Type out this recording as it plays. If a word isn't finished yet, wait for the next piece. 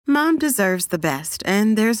Mom deserves the best,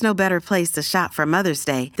 and there's no better place to shop for Mother's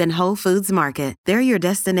Day than Whole Foods Market. They're your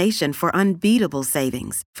destination for unbeatable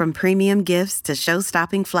savings, from premium gifts to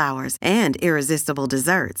show-stopping flowers and irresistible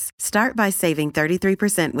desserts. Start by saving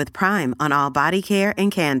 33% with Prime on all body care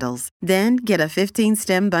and candles. Then get a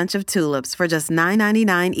 15-stem bunch of tulips for just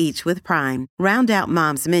 $9.99 each with Prime. Round out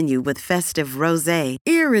Mom's menu with festive rosé,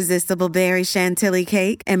 irresistible berry chantilly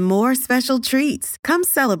cake, and more special treats. Come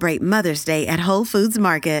celebrate Mother's Day at Whole Foods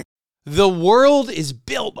Market. The world is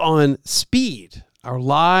built on speed. Our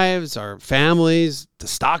lives, our families, the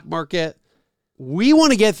stock market. We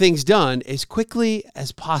want to get things done as quickly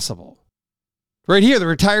as possible. Right here, the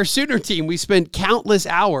Retire Sooner team, we spend countless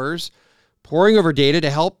hours poring over data to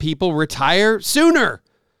help people retire sooner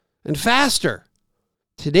and faster.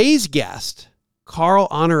 Today's guest, Carl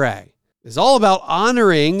Honore, is all about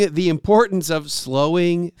honoring the importance of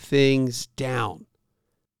slowing things down.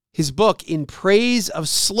 His book, In Praise of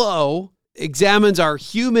Slow, examines our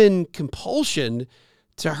human compulsion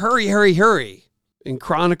to hurry, hurry, hurry, and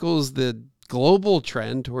chronicles the global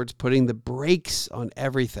trend towards putting the brakes on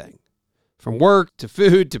everything, from work to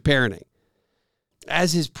food to parenting.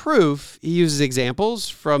 As his proof, he uses examples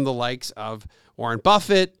from the likes of Warren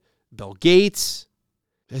Buffett, Bill Gates,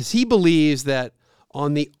 as he believes that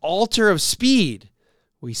on the altar of speed,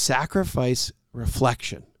 we sacrifice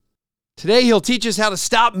reflection. Today, he'll teach us how to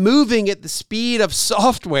stop moving at the speed of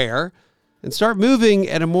software and start moving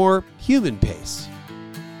at a more human pace.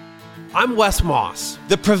 I'm Wes Moss.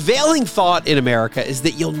 The prevailing thought in America is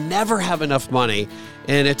that you'll never have enough money,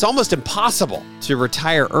 and it's almost impossible to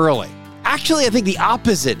retire early. Actually, I think the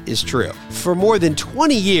opposite is true. For more than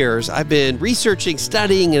 20 years, I've been researching,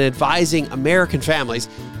 studying, and advising American families,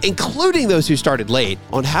 including those who started late,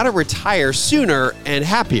 on how to retire sooner and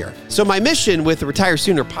happier. So my mission with the Retire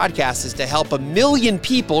Sooner podcast is to help 1 million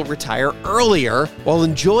people retire earlier while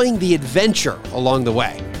enjoying the adventure along the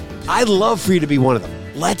way. I'd love for you to be one of them.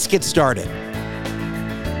 Let's get started.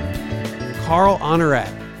 Carl Honore,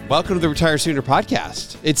 welcome to the Retire Sooner podcast.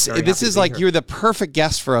 This is like you're the perfect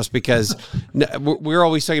guest for us because we're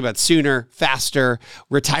always talking about sooner, faster,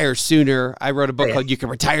 retire sooner. I wrote a book called You Can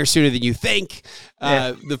Retire Sooner Than You Think.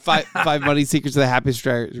 The five money secrets of the happiest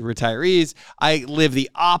retirees. I live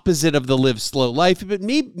the opposite of the live slow life, but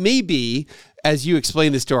maybe as you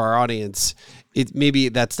explain this to our audience, maybe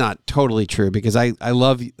that's not totally true because I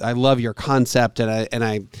love your concept and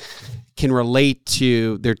I can relate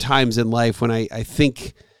to there are times in life when I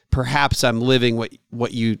think perhaps I'm living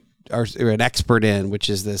what you are an expert in, which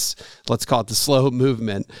is this, let's call it the slow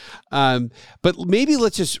movement. But maybe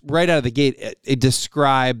let's just right out of the gate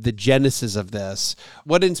describe the genesis of this.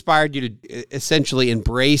 What inspired you to essentially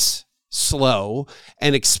embrace slow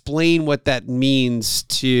and explain what that means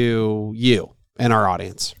to you and our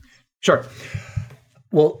audience? Sure.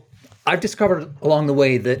 Well, I've discovered along the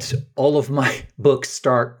way that all of my books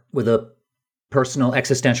start with a personal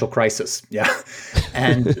existential crisis. Yeah.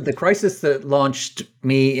 And the crisis that launched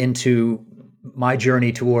me into my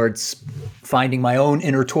journey towards finding my own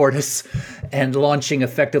inner tortoise and launching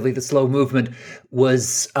effectively the slow movement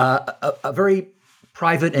was a very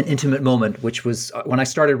private and intimate moment, which was when I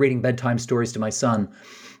started reading bedtime stories to my son.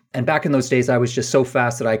 And back in those days, I was just so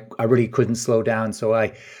fast that I really couldn't slow down. So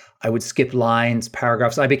I would skip lines,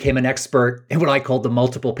 paragraphs. I became an expert in what I called the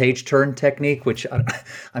multiple page turn technique, which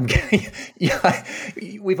I'm getting. Yeah,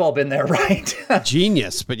 we've all been there, right?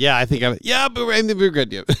 Genius, but yeah, I think but we're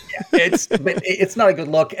good. Yeah. It's not a good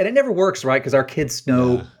look, and it never works, right? Because our kids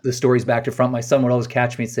know the stories back to front. My son would always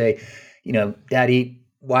catch me and say, "Daddy,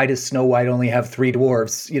 why does Snow White only have 3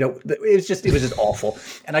 dwarves?" It was just awful.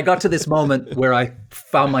 And I got to this moment where I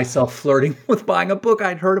found myself flirting with buying a book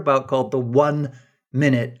I'd heard about called The 1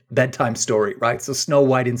 Minute Bedtime Story, right? So Snow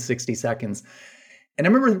White in 60 seconds. And I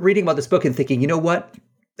remember reading about this book and thinking, you know what?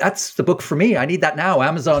 That's the book for me. I need that now.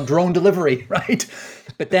 Amazon drone delivery, right?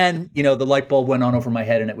 But then, the light bulb went on over my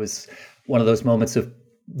head and it was one of those moments of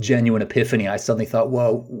genuine epiphany. I suddenly thought,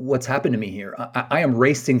 whoa, what's happened to me here? I am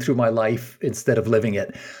racing through my life instead of living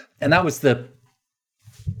it. And that was the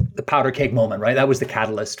powder keg moment, right? That was the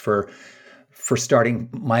catalyst for starting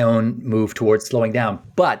my own move towards slowing down.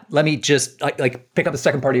 But let me just pick up the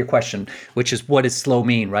second part of your question, which is what does slow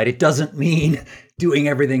mean, right? It doesn't mean doing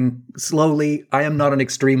everything slowly. I am not an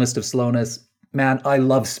extremist of slowness. Man, I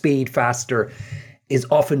love speed. Faster is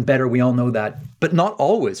often better. We all know that, but not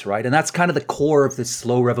always, right? And that's kind of the core of the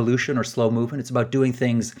slow revolution or slow movement. It's about doing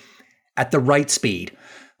things at the right speed.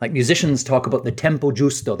 Like musicians talk about the tempo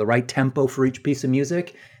giusto, the right tempo for each piece of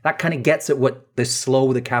music. That kind of gets at what the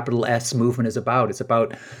slow, the capital S movement is about. It's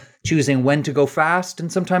about choosing when to go fast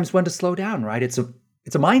and sometimes when to slow down, right? It's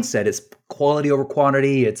It's a mindset. It's quality over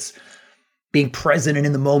quantity. It's being present and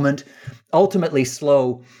in the moment. Ultimately,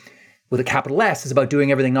 slow with a capital S is about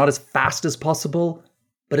doing everything not as fast as possible,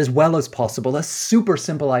 but as well as possible. A super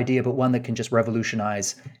simple idea, but one that can just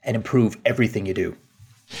revolutionize and improve everything you do.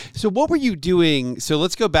 So what were you doing? So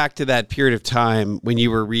let's go back to that period of time when you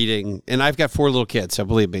were reading, and I've got 4 little kids, so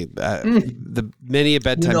believe me, the many a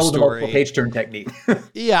bedtime the story. multiple page turn technique.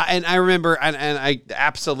 Yeah, and I remember, and I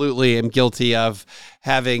absolutely am guilty of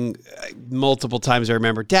having multiple times. I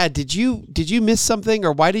remember, Dad, did you miss something,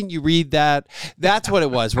 or why didn't you read that? That's what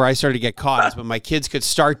it was. Where I started to get caught is when my kids could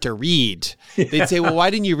start to read. They'd say, "Well, why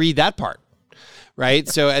didn't you read that part?" Right.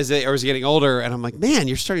 So as I was getting older, and I'm like, man,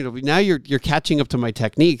 you're catching up to my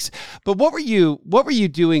techniques. But what were you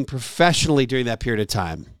doing professionally during that period of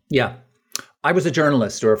time? Yeah, I was a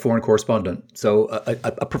journalist or a foreign correspondent. So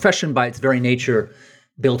a profession by its very nature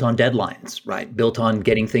built on deadlines, right? Built on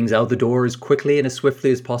getting things out the door as quickly and as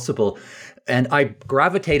swiftly as possible. And I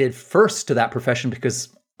gravitated first to that profession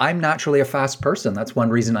because I'm naturally a fast person. That's one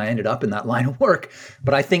reason I ended up in that line of work.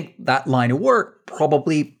 But I think that line of work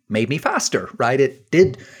probably made me faster, right? It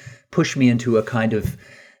did push me into a kind of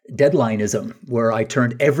deadlineism where I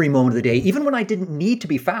turned every moment of the day, even when I didn't need to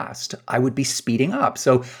be fast, I would be speeding up.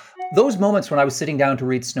 So those moments when I was sitting down to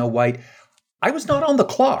read Snow White, I was not on the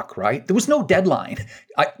clock, right? There was no deadline.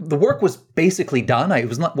 The work was basically done. It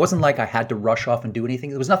wasn't like I had to rush off and do anything.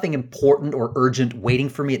 There was nothing important or urgent waiting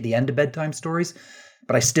for me at the end of bedtime stories.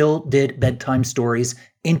 But I still did bedtime stories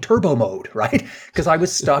in turbo mode, right? Because I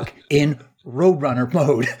was stuck in Roadrunner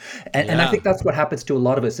mode. And I think that's what happens to a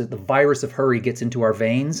lot of us, is the virus of hurry gets into our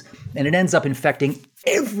veins and it ends up infecting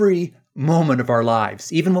every moment of our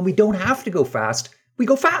lives. Even when we don't have to go fast, we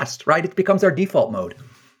go fast, right? It becomes our default mode.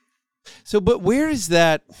 So, but where is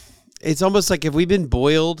that? It's almost like, have we been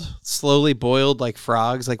slowly boiled like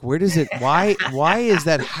frogs? Like, where does it, why has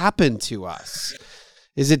that happened to us?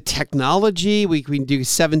 Is it technology? We can do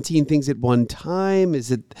 17 things at one time.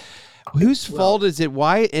 Is it, whose fault is it?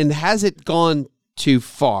 Why? And has it gone too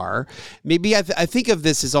far? Maybe I think of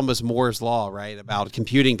this as almost Moore's law, right? About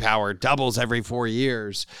computing power doubles every 4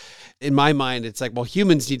 years. In my mind, it's like, well,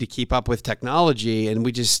 humans need to keep up with technology. And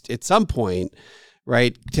we just, at some point,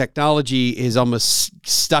 right, technology is almost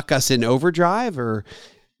stuck us in overdrive. Or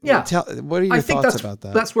yeah, what are your thoughts about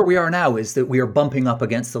that? That's where we are now, is that we are bumping up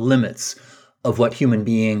against the limits of what human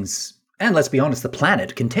beings, and let's be honest, the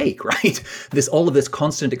planet can take, right? All of this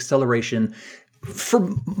constant acceleration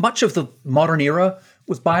for much of the modern era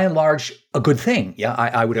was by and large a good thing. Yeah,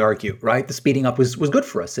 I would argue, right? The speeding up was good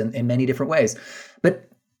for us in many different ways.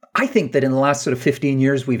 But I think that in the last sort of 15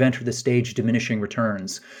 years, we've entered the stage of diminishing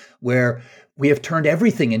returns where we have turned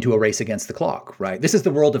everything into a race against the clock, right? This is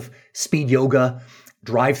the world of speed yoga,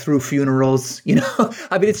 drive-through funerals,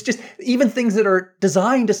 I mean, it's just even things that are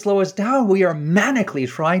designed to slow us down, we are manically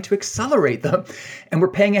trying to accelerate them. And we're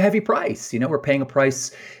paying a heavy price. We're paying a price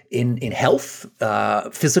in health,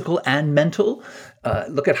 physical and mental.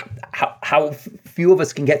 Look at how few of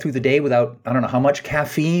us can get through the day without, I don't know how much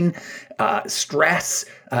caffeine, stress.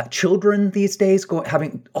 Children these days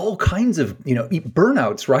having all kinds of,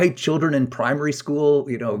 burnouts, right? Children in primary school,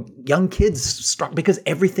 young kids struck because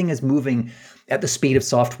everything is moving at the speed of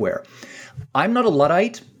software. I'm not a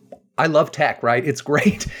Luddite. I love tech, right? It's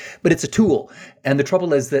great, but it's a tool. And the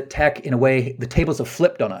trouble is that tech, in a way, the tables have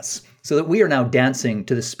flipped on us so that we are now dancing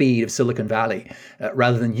to the speed of Silicon Valley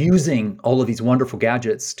rather than using all of these wonderful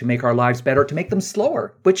gadgets to make our lives better, to make them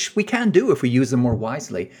slower, which we can do if we use them more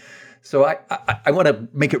wisely. So I want to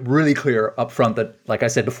make it really clear up front that, like I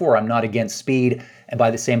said before, I'm not against speed. And by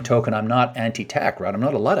the same token, I'm not anti-tech, right? I'm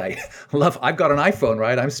not a Luddite. I've got an iPhone,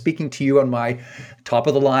 right? I'm speaking to you on my top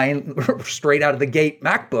of the line, straight out of the gate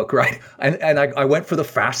MacBook, right? And I went for the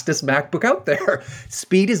fastest MacBook out there.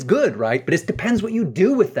 Speed is good, right? But it depends what you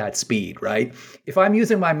do with that speed, right? If I'm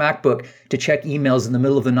using my MacBook to check emails in the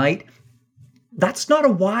middle of the night, that's not a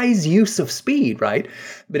wise use of speed, right?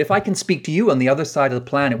 But if I can speak to you on the other side of the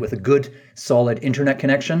planet with a good, solid internet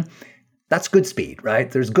connection, that's good speed, right?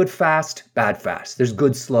 There's good fast, bad fast. There's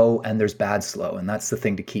good slow, and there's bad slow. And that's the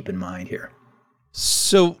thing to keep in mind here.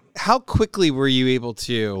 So how quickly were you able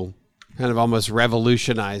to kind of almost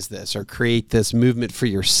revolutionize this or create this movement for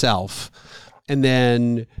yourself? And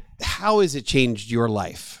then how has it changed your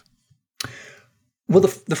life? Well,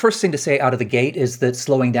 the first thing to say out of the gate is that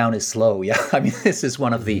slowing down is slow. Yeah, I mean, this is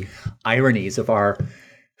one of the ironies of our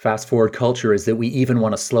fast forward culture is that we even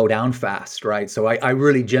want to slow down fast, right? So I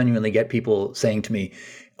really genuinely get people saying to me,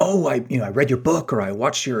 oh, I read your book, or I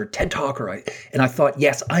watched your TED Talk, and I thought,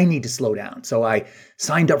 yes, I need to slow down. So I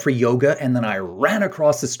signed up for yoga, and then I ran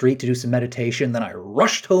across the street to do some meditation. Then I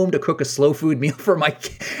rushed home to cook a slow food meal for my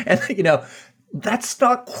kid. And that's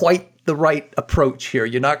not quite the right approach here.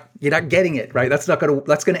 You're not getting it, right? That's going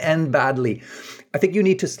to end badly. I think you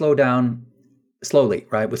need to slow down slowly,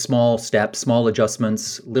 right? With small steps, small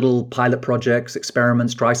adjustments, little pilot projects,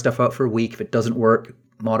 experiments, try stuff out for a week. If it doesn't work,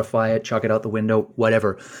 modify it, chuck it out the window,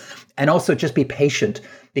 whatever. And also just be patient,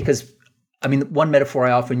 because one metaphor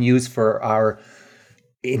I often use for our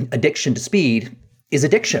addiction to speed is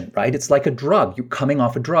addiction, right? It's like a drug. You're coming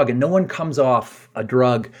off a drug, and no one comes off a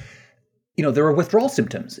drug. There are withdrawal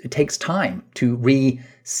symptoms. It takes time to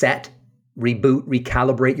reset, reboot,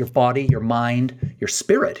 recalibrate your body, your mind, your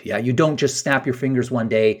spirit. Yeah, you don't just snap your fingers one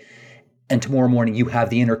day and tomorrow morning you have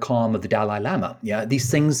the inner calm of the Dalai Lama. Yeah, these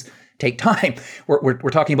things take time. We're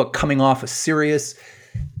talking about coming off a serious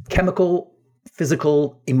chemical,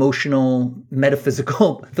 physical, emotional,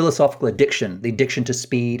 metaphysical, philosophical addiction, the addiction to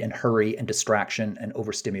speed and hurry and distraction and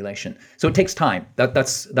overstimulation. So it takes time.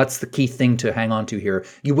 That's the key thing to hang on to here.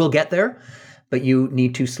 You will get there, but you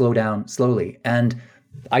need to slow down slowly. And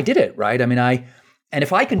I did it, right? And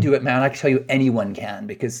if I can do it, man, I can tell you anyone can,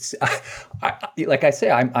 because like I say,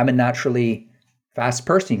 I'm a naturally fast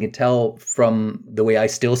person. You can tell from the way I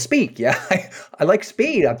still speak. Yeah, I like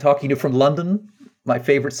speed. I'm talking to you from London, my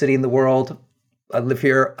favorite city in the world. I live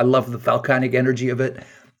here. I love the volcanic energy of it.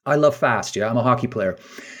 I love fast. Yeah, I'm a hockey player.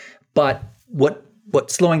 But what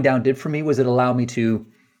slowing down did for me was it allowed me to,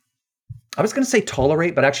 I was going to say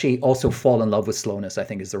tolerate, but actually also fall in love with slowness, I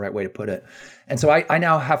think is the right way to put it. And so I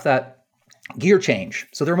now have that gear change.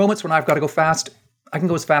 So there are moments when I've got to go fast. I can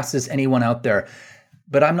go as fast as anyone out there,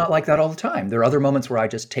 but I'm not like that all the time. There are other moments where I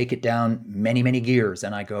just take it down many, many gears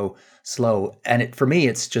and I go slow. And for me,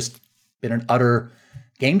 it's just been an utter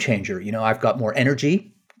game changer. I've got more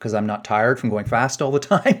energy because I'm not tired from going fast all the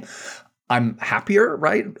time. I'm happier,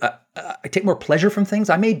 right? I take more pleasure from things.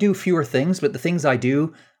 I may do fewer things, but the things I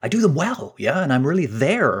do them well. Yeah. And I'm really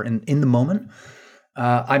there in the moment.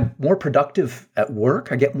 I'm more productive at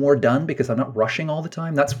work. I get more done because I'm not rushing all the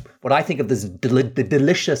time. That's what I think of this the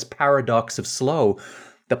delicious paradox of slow,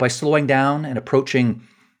 that by slowing down and approaching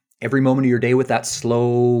every moment of your day with that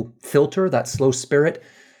slow filter, that slow spirit,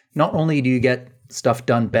 not only do you get stuff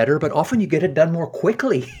done better, but often you get it done more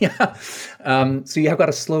quickly. So you have got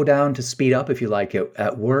to slow down to speed up, if you like,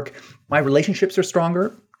 at work. My relationships are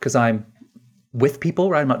stronger because I'm with people,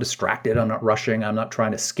 right? I'm not distracted. I'm not rushing. I'm not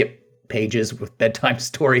trying to skip pages with bedtime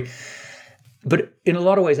story. But in a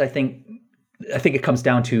lot of ways, I think it comes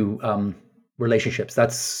down to relationships.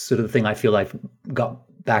 That's sort of the thing I feel I've got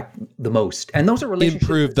back the most. And those are relationships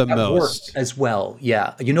Improve the at most work as well.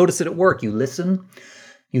 Yeah. You notice it at work. You listen.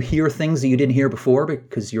 You hear things that you didn't hear before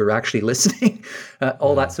because you're actually listening.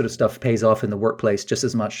 All that sort of stuff pays off in the workplace just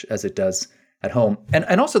as much as it does at home.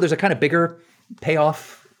 And also there's a kind of bigger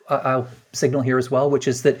payoff signal here as well, which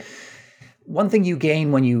is that one thing you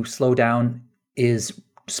gain when you slow down is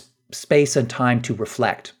space and time to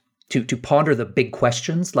reflect, to ponder the big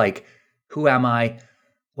questions like, who am I?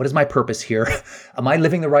 What is my purpose here? Am I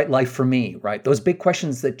living the right life for me, right? Those big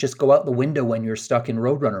questions that just go out the window when you're stuck in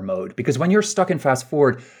Roadrunner mode. Because when you're stuck in fast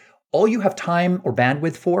forward, all you have time or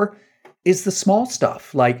bandwidth for is the small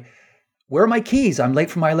stuff. Like, where are my keys? I'm late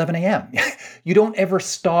for my 11 a.m. You don't ever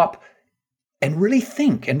stop and really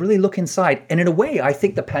think and really look inside. And in a way, I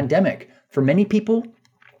think the pandemic for many people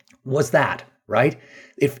was that, right?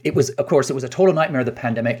 It was, of course, it was a total nightmare, the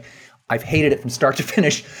pandemic. I've hated it from start to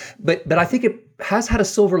finish, but I think it has had a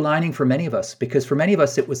silver lining for many of us, because for many of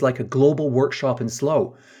us, it was like a global workshop in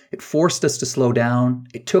slow. It forced us to slow down.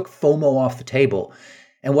 It took FOMO off the table.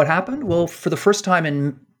 And what happened? Well, for the first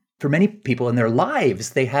time for many people in their lives,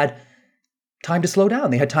 they had time to slow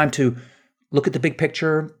down. They had time to look at the big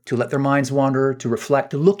picture, to let their minds wander, to reflect,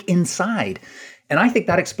 to look inside. And I think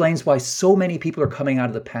that explains why so many people are coming out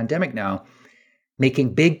of the pandemic now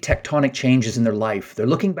making big tectonic changes in their life. They're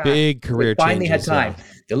looking back. Big career they finally changes, had time. yeah.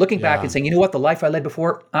 They're looking back and saying, you know what? The life I led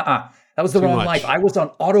before, that was the Too wrong much. life. I was on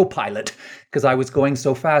autopilot because I was going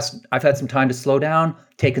so fast. I've had some time to slow down,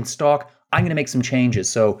 taken stock. I'm going to make some changes.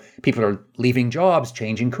 So people are leaving jobs,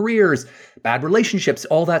 changing careers, bad relationships,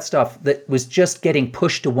 all that stuff that was just getting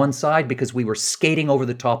pushed to one side because we were skating over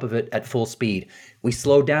the top of it at full speed. We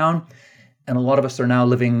slowed down, and a lot of us are now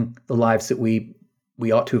living the lives that we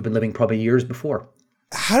ought to have been living probably years before.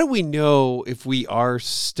 how do we know if we are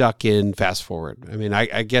stuck in fast forward? I mean,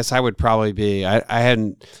 I guess I would probably be. I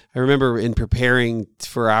remember in preparing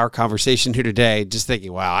for our conversation here today, just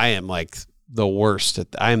thinking, wow, I am like the worst.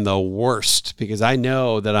 I am the worst because I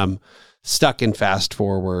know that I'm stuck in fast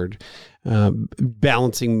forward,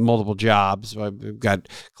 balancing multiple jobs. I've got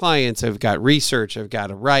clients, I've got research, I've got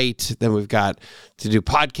to write, then we've got to do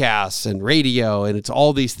podcasts and radio, and it's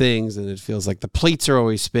all these things, and it feels like the plates are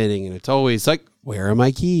always spinning, and it's always like, where are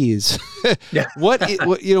my keys? Yeah. How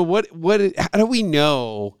do we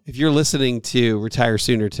know, if you're listening to Retire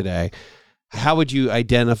Sooner today, how would you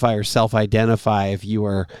identify or self-identify if you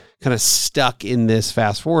are kind of stuck in this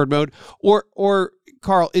fast forward mode? Or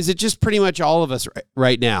Carl, is it just pretty much all of us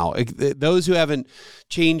right now? Those who haven't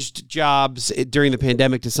changed jobs during the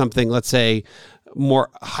pandemic to something, let's say, more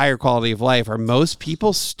higher quality of life, are most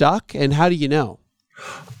people stuck? And how do you know?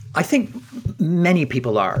 I think many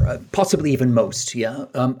people are, possibly even most, yeah.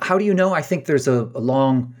 How do you know? I think there's a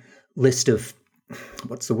long list of,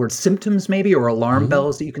 symptoms maybe, or alarm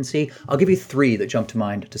bells that you can see. I'll give you 3 that jump to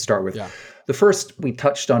mind to start with. Yeah. The first, we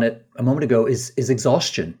touched on it a moment ago, is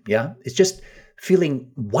exhaustion, yeah? It's just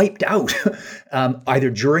feeling wiped out, either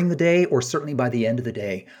during the day or certainly by the end of the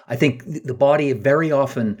day. I think the body very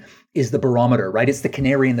often is the barometer, right? It's the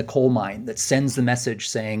canary in the coal mine that sends the message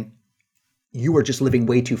saying, you are just living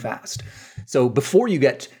way too fast. So before you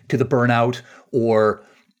get to the burnout or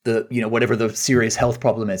the, whatever the serious health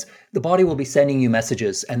problem is, the body will be sending you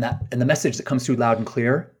messages, and the message that comes through loud and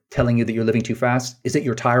clear, telling you that you're living too fast, is that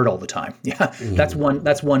you're tired all the time. Yeah, mm-hmm.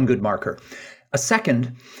 That's one good marker. A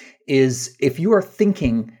second is if you are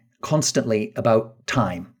thinking constantly about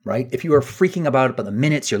time, right? If you are freaking about the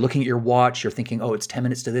minutes, you're looking at your watch, you're thinking, oh, it's 10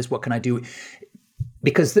 minutes to this, what can I do?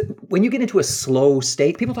 Because when you get into a slow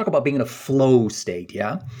state, people talk about being in a flow state,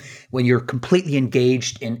 yeah? When you're completely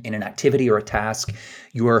engaged in an activity or a task,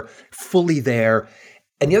 you're fully there.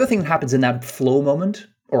 And the other thing that happens in that flow moment,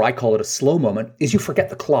 or I call it a slow moment, is you forget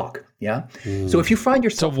the clock, yeah? So if you find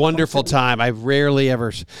yourself... It's a wonderful time. I rarely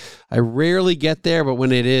get there, but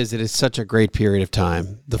when it is such a great period of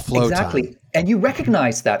time, the flow exactly. time. And you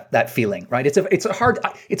recognize that feeling, right? It's hard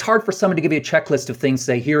for someone to give you a checklist of things,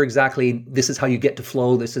 say, here exactly, this is how you get to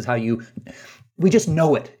flow, this is how you... We just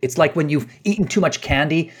know it. It's like when you've eaten too much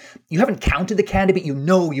candy. You haven't counted the candy, but you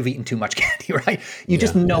know you've eaten too much candy, right? You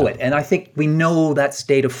just know it. And I think we know that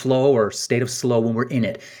state of flow or state of slow when we're in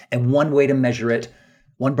it. And one way to measure it,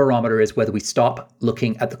 one barometer, is whether we stop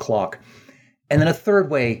looking at the clock. And then a third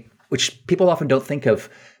way, which people often don't think of,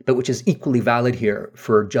 but which is equally valid here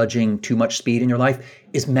for judging too much speed in your life,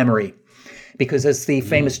 is memory. Because as the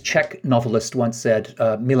famous Czech novelist once said,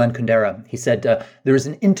 Milan Kundera, he said, there is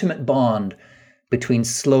an intimate bond between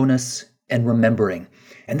slowness and remembering.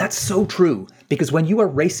 And that's so true, because when you are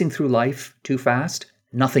racing through life too fast,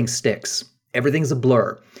 nothing sticks. Everything's a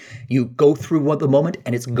blur. You go through the moment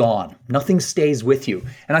and it's gone. Nothing stays with you.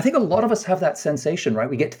 And I think a lot of us have that sensation, right?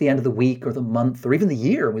 We get to the end of the week or the month or even the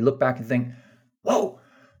year, and we look back and think, whoa,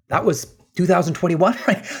 that was 2021,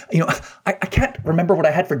 right? I can't remember what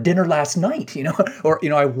I had for dinner last night, or,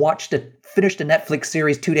 I finished a Netflix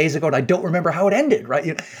series 2 days ago and I don't remember how it ended,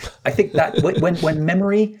 right? I think that when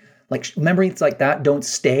memories like that don't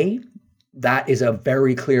stay, that is a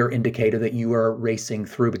very clear indicator that you are racing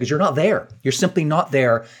through, because you're not there. You're simply not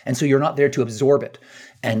there. And so you're not there to absorb it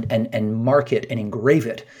and mark it and engrave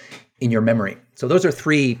it in your memory. So those are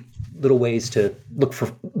 3 little ways to look for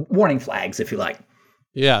warning flags, if you like.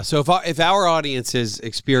 Yeah. So if our audience is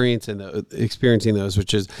experiencing those,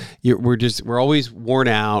 which is we're always worn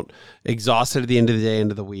out, exhausted at the end of the day,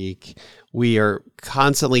 end of the week. We are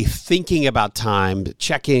constantly thinking about time,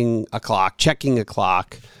 checking a clock,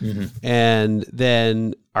 mm-hmm. and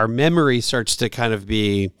then our memory starts to kind of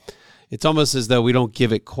be. It's almost as though we don't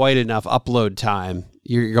give it quite enough upload time.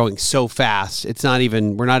 You're going so fast.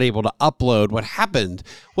 We're not able to upload what happened.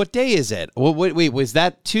 What day is it? Wait, was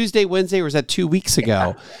that Tuesday, Wednesday, or was that 2 weeks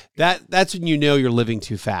ago? Yeah. That's when you know you're living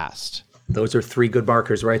too fast. Those are 3 good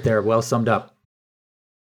markers right there. Well summed up.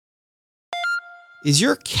 Is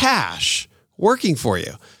your cash working for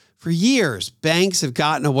you? For years, banks have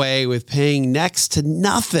gotten away with paying next to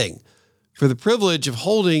nothing for the privilege of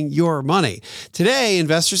holding your money. Today,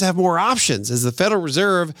 investors have more options as the Federal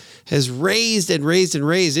Reserve has raised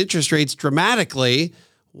interest rates dramatically.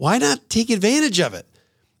 Why not take advantage of it?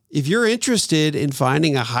 If you're interested in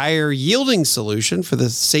finding a higher yielding solution for the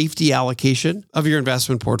safety allocation of your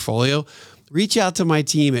investment portfolio, reach out to my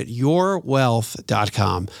team at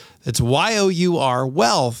yourwealth.com. That's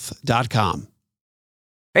YOURwealth.com.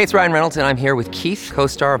 Hey, it's Ryan Reynolds, and I'm here with Keith,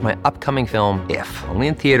 co-star of my upcoming film, If, only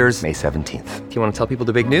in theaters May 17th. Do you want to tell people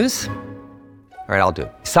the big news? All right, I'll do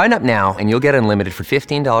it. Sign up now and you'll get unlimited for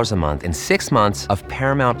 $15 a month and 6 months of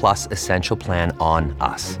Paramount Plus Essential Plan on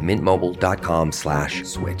us.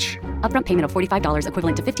 MintMobile.com/switch. Upfront payment of $45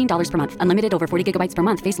 equivalent to $15 per month. Unlimited over 40 gigabytes per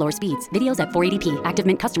month. Face lower speeds. Videos at 480p. Active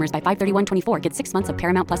Mint customers by 531.24 get 6 months of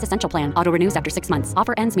Paramount Plus Essential Plan. Auto renews after 6 months.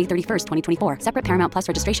 Offer ends May 31st, 2024. Separate Paramount Plus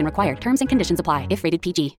registration required. Terms and conditions apply if rated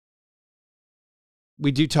PG.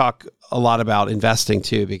 We do talk a lot about investing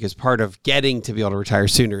too, because part of getting to be able to retire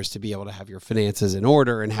sooner is to be able to have your finances in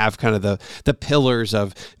order and have kind of the pillars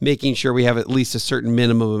of making sure we have at least a certain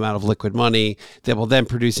minimum amount of liquid money that will then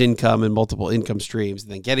produce income and multiple income streams,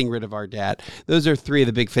 and then getting rid of our debt. Those are three of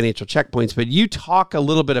the big financial checkpoints. But you talk a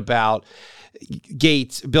little bit about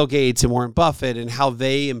Bill Gates and Warren Buffett and how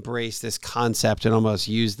they embrace this concept and almost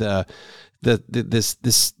use this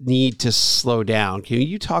need to slow down. Can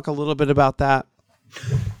you talk a little bit about that?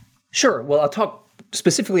 Sure. Well, I'll talk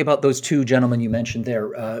specifically about those two gentlemen you mentioned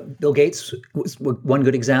there. Bill Gates was one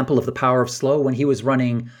good example of the power of slow when he was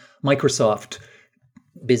running Microsoft.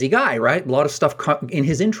 Busy guy, right? A lot of stuff in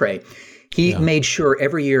his in tray. He made sure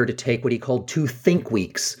every year to take what he called 2 think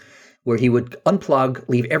weeks, where he would unplug,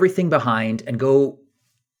 leave everything behind, and go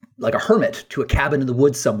like a hermit to a cabin in the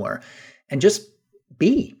woods somewhere and just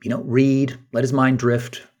be, read, let his mind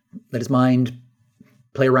drift, let his mind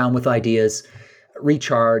play around with ideas,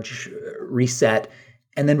 recharge, reset,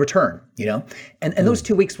 and then return, And those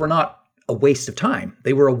 2 weeks were not a waste of time.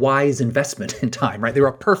 They were a wise investment in time, right? They were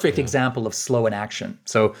a perfect example of slow in action.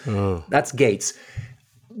 So that's Gates.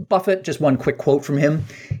 Buffett, just one quick quote from him.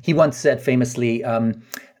 He once said famously,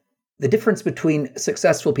 the difference between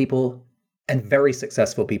successful people and very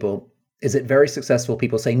successful people is that very successful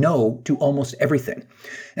people say no to almost everything.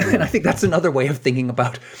 And I think that's another way of thinking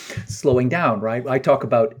about slowing down, right? I talk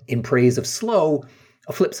about in praise of slow.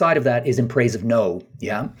 A flip side of that is in praise of no,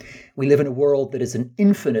 yeah? We live in a world that is an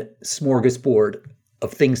infinite smorgasbord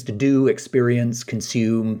of things to do, experience,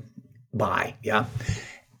 consume, buy, yeah?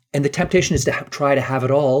 And the temptation is to try to have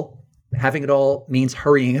it all. Having it all means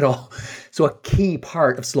hurrying it all. So a key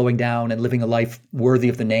part of slowing down and living a life worthy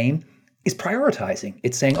of the name is prioritizing.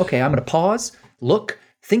 It's saying, okay, I'm going to pause, look,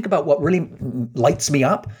 think about what really lights me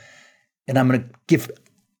up, and I'm going to give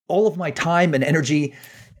all of my time and energy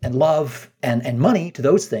and love and money to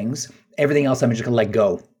those things. Everything else I'm just going to let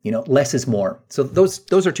go. Less is more. So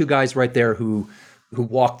those are two guys right there who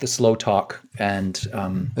walk the slow talk, and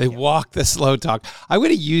they walk the slow talk. I'm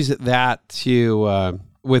going to use that to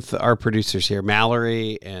with our producers here,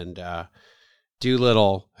 Mallory and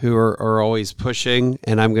Doolittle, who are always pushing,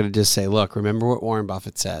 and I'm going to just say, look, remember what Warren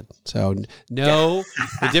Buffett said. So no,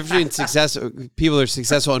 the difference between people that are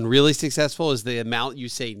successful and really successful is the amount you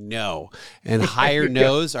say no, and higher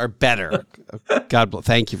no's are better. God bless.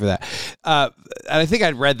 Thank you for that. And I think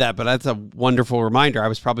I'd read that, but that's a wonderful reminder. I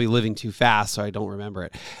was probably living too fast, so I don't remember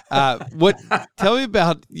it. Tell me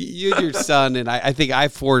about you and your son, and I think I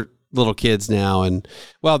have 4 little kids now, and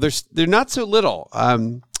well, they're not so little.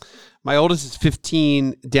 My oldest is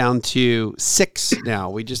 15 down to 6 now.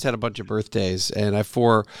 We just had a bunch of birthdays, and I have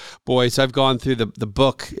 4 boys. So I've gone through the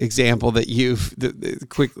book example that the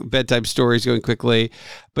quick bedtime stories going quickly.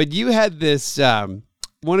 But you had this,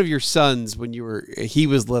 one of your sons when he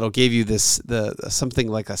was little gave you something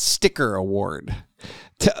like a sticker award.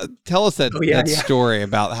 Tell us that story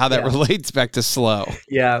about how that relates back to slow.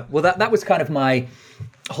 Yeah, well, that was kind of my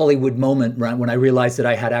Hollywood moment, right, when I realized that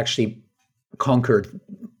I had actually conquered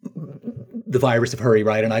the virus of hurry,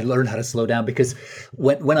 right? And I learned how to slow down, because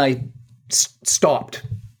when I stopped,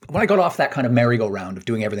 when I got off that kind of merry-go-round of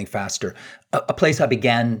doing everything faster, a place I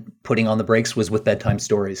began putting on the brakes was with bedtime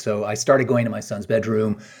stories. So I started going to my son's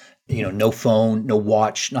bedroom, no phone, no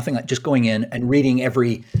watch, nothing, like just going in and reading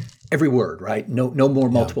every word, right? No more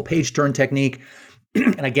multiple page turn technique.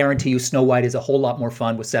 And I guarantee you Snow White is a whole lot more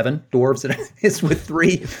fun with 7 dwarves than it is with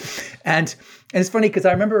 3. And it's funny because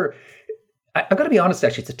I remember, I've got to be honest,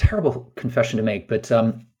 actually, it's a terrible confession to make, but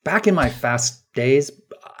back in my fast days,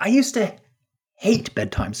 I used to hate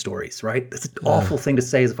bedtime stories, right? It's an awful thing to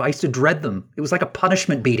say, as if I used to dread them. It was like a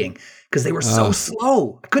punishment beating because they were so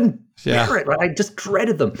slow. I couldn't bear it, right? I just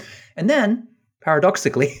dreaded them. And then,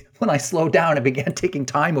 paradoxically, when I slowed down and began taking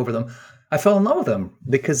time over them, I fell in love with them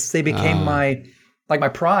because they became my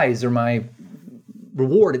prize or my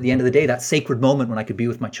reward at the end of the day, that sacred moment when I could be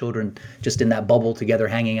with my children just in that bubble together,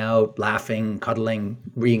 hanging out, laughing, cuddling,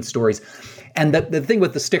 reading stories. And the thing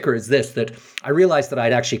with the sticker is this, that I realized that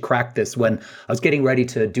I'd actually cracked this when I was getting ready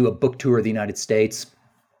to do a book tour of the United States.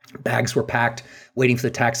 Bags were packed, waiting for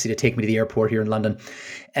the taxi to take me to the airport here in London.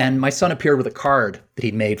 And my son appeared with a card that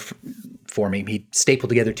he'd made for me. He stapled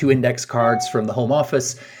together 2 index cards from the Home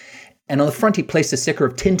Office. And on the front, he placed a sticker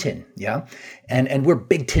of Tintin. Yeah. And we're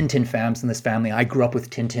big Tintin fans in this family. I grew up with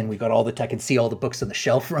Tintin. We got I can see all the books on the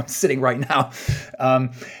shelf where I'm sitting right now.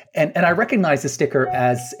 And I recognized the sticker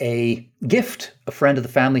as a gift a friend of the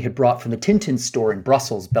family had brought from the Tintin store in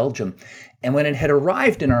Brussels, Belgium. And when it had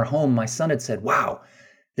arrived in our home, my son had said, wow,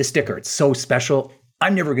 this sticker, it's so special.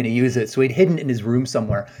 I'm never going to use it. So he'd hidden it in his room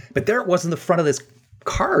somewhere. But there it was in the front of this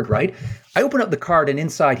card, right? I opened up the card and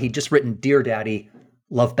inside he'd just written, "Dear Daddy,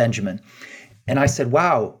 love, Benjamin." And I said,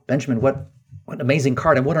 wow, Benjamin, what an amazing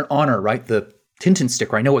card and what an honor, right? The Tintin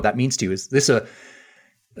sticker, I know what that means to you. Is this a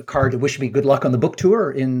card to wish me good luck on the book tour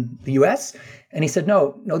in the US? And he said,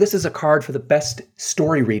 no, this is a card for the best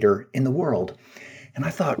story reader in the world. And I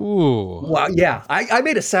thought, ooh, wow, yeah, I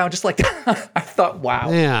made a sound just like that. I thought, wow,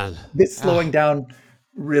 man, this slowing down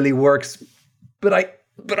really works. But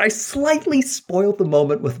I slightly spoiled the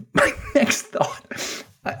moment with my next thought.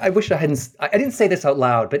 I wish I didn't say this out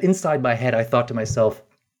loud, but inside my head, I thought to myself,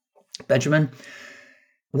 Benjamin,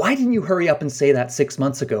 why didn't you hurry up and say that 6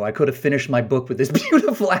 months ago? I could have finished my book with this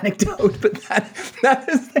beautiful anecdote, but that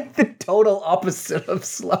is like the total opposite of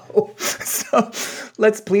slow. So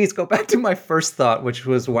let's please go back to my first thought, which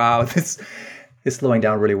was, wow, this slowing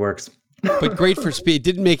down really works. But great for speech.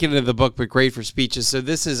 Didn't make it into the book, but great for speeches. So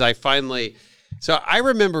So I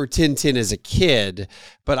remember Tintin as a kid,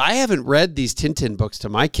 but I haven't read these Tintin books to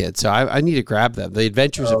my kids, so I need to grab them. The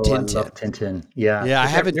Adventures of Tintin. I love Tintin. Yeah. Yeah, I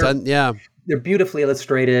haven't done, yeah. They're beautifully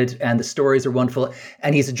illustrated and the stories are wonderful.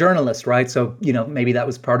 And he's a journalist, right? So, maybe that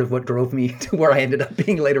was part of what drove me to where I ended up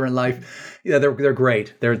being later in life. Yeah, they're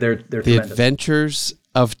great. They're The tremendous. Adventures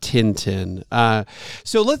of Tintin.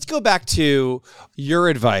 So let's go back to your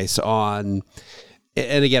advice on,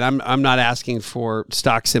 and again, I'm not asking for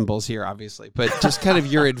stock symbols here, obviously, but just kind of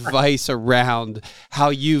your advice around how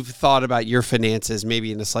you've thought about your finances,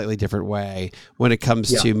 maybe in a slightly different way when it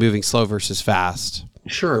comes to moving slow versus fast.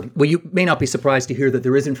 Sure. Well, you may not be surprised to hear that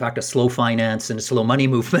there is, in fact, a slow finance and a slow money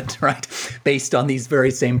movement, right, based on these very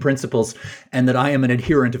same principles, and that I am an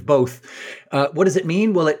adherent of both. What does it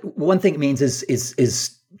mean? Well, one thing it means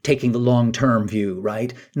is taking the long-term view,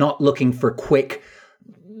 right? Not looking for quick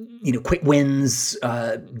wins,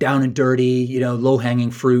 down and dirty, low-hanging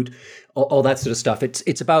fruit, all that sort of stuff.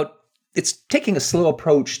 It's taking a slow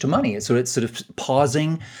approach to money. So it's sort of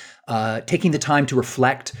pausing, taking the time to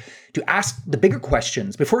reflect, to ask the bigger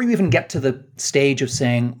questions before you even get to the stage of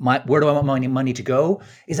saying, where do I want my money to go?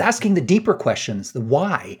 Is asking the deeper questions, the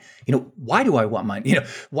why. Why do I want money?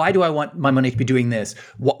 Why do I want my money to be doing this?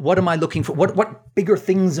 What am I looking for? What bigger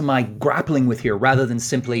things am I grappling with here, rather than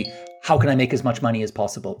simply, how can I make as much money as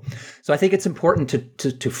possible? So I think it's important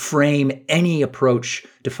to frame any approach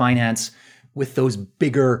to finance with those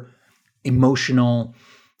bigger emotional,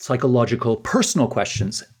 psychological, personal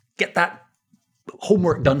questions. Get that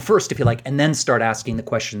homework done first, if you like, and then start asking the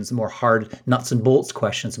questions, the more hard nuts and bolts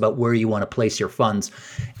questions about where you want to place your funds.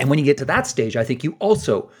 And when you get to that stage, I think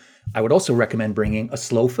I would also recommend bringing a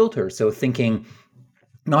slow filter. So thinking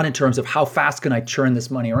not in terms of how fast can I churn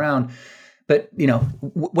this money around, but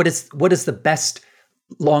what is the best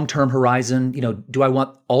long-term horizon? Do I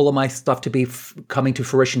want all of my stuff to be coming to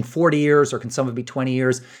fruition 40 years, or can some of it be 20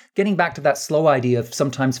 years? Getting back to that slow idea of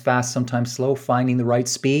sometimes fast, sometimes slow, finding the right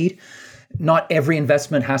speed. Not every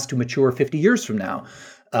investment has to mature 50 years from now,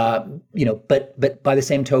 but by the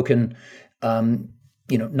same token,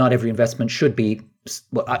 not every investment should be.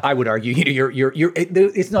 Well, I would argue,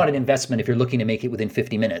 it's not an investment if you're looking to make it within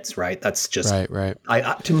 50 minutes, right? That's just right.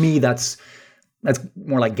 To me, that's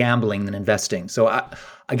more like gambling than investing. So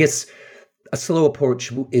I guess a slow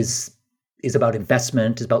approach is about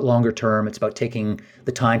investment, is about longer term. It's about taking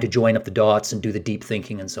the time to join up the dots and do the deep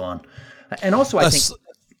thinking and so on. And also, I think.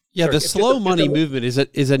 Yeah, the slow money movement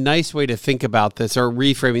is a nice way to think about this, or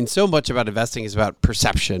reframing. So much about investing is about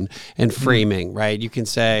perception and framing, right? You can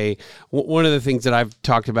say, one of the things that I've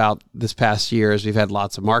talked about this past year is we've had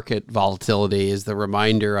lots of market volatility, is the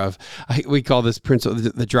reminder of, we call this principle,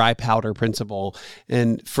 the dry powder principle.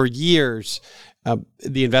 And for years,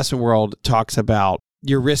 the investment world talks about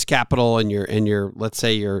your risk capital and your let's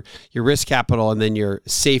say your risk capital, and then your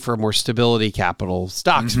safer, more stability capital,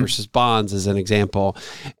 stocks versus bonds as an example.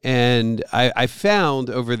 And I found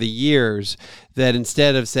over the years that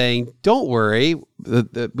instead of saying, don't worry,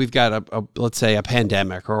 we've got let's say a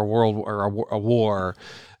pandemic or a world or a war,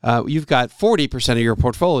 you've got 40% of your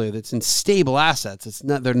portfolio that's in stable assets.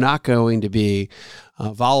 They're not going to be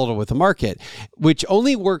volatile with the market, which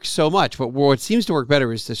only works so much. But what seems to work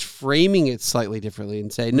better is just framing it slightly differently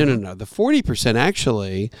and say, no, the 40%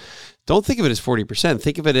 actually, don't think of it as 40%.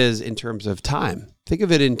 Think of it as in terms of time. Think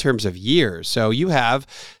of it in terms of years. So you have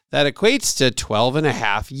that equates to 12 and a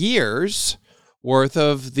half years worth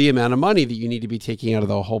of the amount of money that you need to be taking out of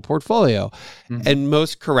the whole portfolio. And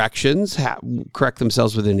most corrections correct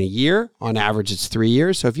themselves within a year. On average, it's 3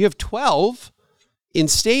 years. So if you have 12 in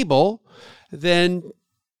stable, then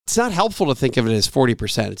it's not helpful to think of it as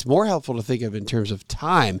 40%. It's more helpful to think of it in terms of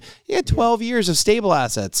time. You had 12 years of stable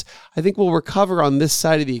assets. I think we'll recover on this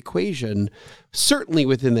side of the equation, certainly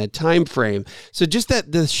within that time frame. So just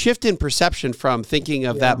that the shift in perception from thinking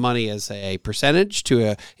of that money as a percentage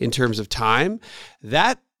to in terms of time,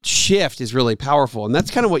 that shift is really powerful. And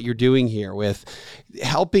that's kind of what you're doing here with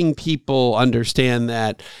helping people understand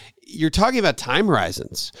that you're talking about time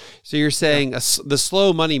horizons. So you're saying the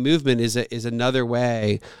slow money movement is another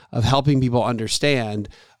way of helping people understand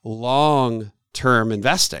long-term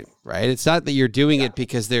investing, right? It's not that you're doing it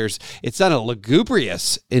because it's not a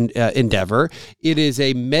lugubrious endeavor. It is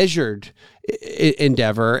a measured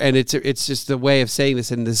endeavor. And it's just the way of saying this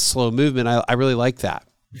in this slow movement. I really like that.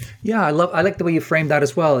 Yeah, I like the way you framed that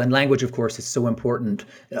as well. And language, of course, is so important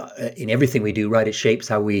in everything we do, right? It shapes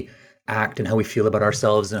how we act and how we feel about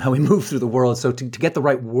ourselves and how we move through the world. So to get the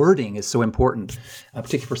right wording is so important,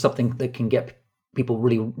 particularly for something that can get people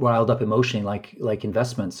really riled up emotionally, like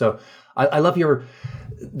investment. So I love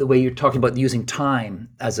the way you're talking about using time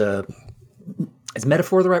as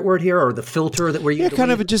metaphor the right word here, or the filter that we're using?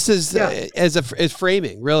 Kind of just as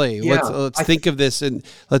framing, really. Yeah. Let's think of this and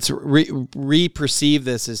let's re-perceive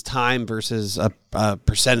this as time versus a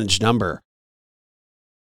percentage number.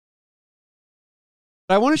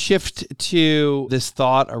 I want to shift to this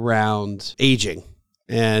thought around aging.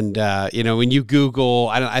 And, when you Google,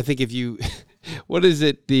 I think if you, what is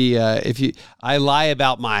it? I lie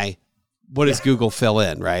about my, what does Google fill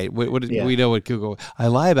in, right? We know what Google, I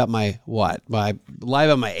lie about my what? I lie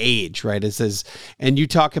about my age, right? It says, and you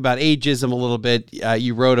talk about ageism a little bit.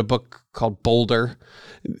 You wrote a book called Bolder,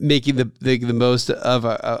 making the most of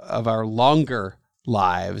our longer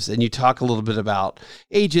lives, and you talk a little bit about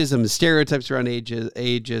ageism, stereotypes around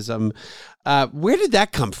ageism. Where did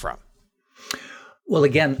that come from? Well,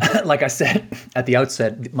 again, like I said at the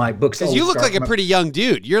outset, my books. Because you look like a pretty young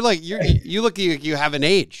dude. You look like you haven't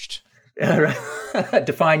aged.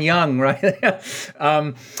 Define young, right?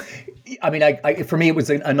 For me, it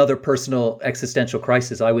was another personal existential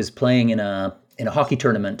crisis. I was playing in a hockey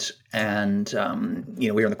tournament, and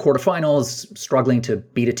we were in the quarterfinals, struggling to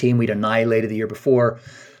beat a team we'd annihilated the year before.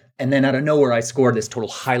 And then out of nowhere, I scored this total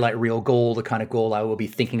highlight reel goal, the kind of goal I will be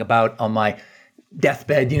thinking about on my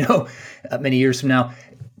deathbed, many years from now.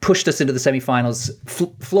 Pushed us into the semifinals,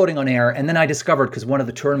 floating on air. And then I discovered, because one of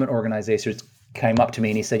the tournament organizers came up to me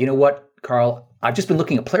and he said, "You know what, Carl, I've just been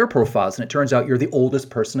looking at player profiles, and it turns out you're the oldest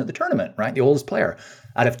person at the tournament, right? The oldest player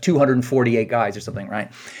out of 248 guys or something, right?"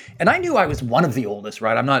 And I knew I was one of the oldest,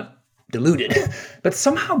 right? I'm not deluded. But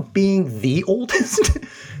somehow being the oldest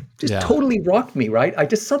just totally rocked me, right? I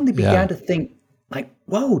just suddenly began to think, like,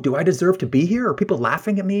 whoa, do I deserve to be here? Are people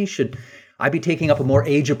laughing at me? Should I be taking up a more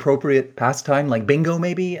age-appropriate pastime like bingo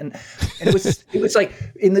maybe? And it was like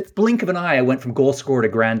in the blink of an eye, I went from goal scorer to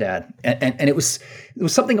granddad. And it was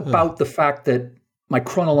something about the fact that my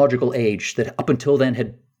chronological age that up until then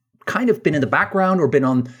had kind of been in the background or been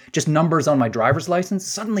on just numbers on my driver's license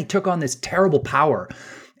suddenly took on this terrible power.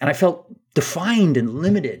 And I felt defined and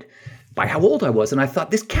limited by how old I was. And I thought,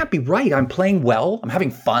 this can't be right. I'm playing well. I'm having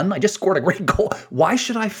fun. I just scored a great goal. Why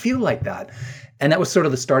should I feel like that? And that was sort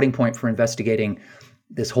of the starting point for investigating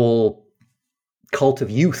this whole cult of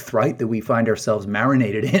youth, right? That we find ourselves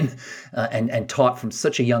marinated in and taught from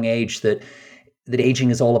such a young age that aging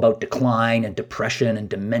is all about decline and depression and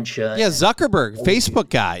dementia. Yeah, Zuckerberg, Facebook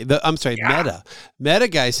guy, Meta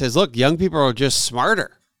guy says, look, young people are just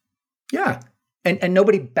smarter. Yeah. And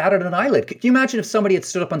nobody batted an eyelid. Can you imagine if somebody had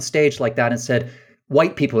stood up on stage like that and said,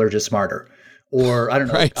 white people are just smarter? Or, I don't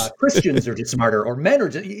know, right. Christians are just smarter, or men are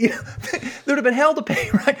just, there would have been hell to pay,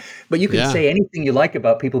 right? But you can say anything you like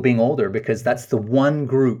about people being older, because that's the one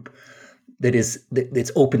group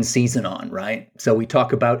that's open season on, right? So we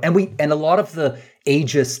talk about, and a lot of the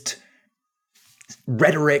ageist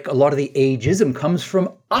rhetoric, a lot of the ageism comes from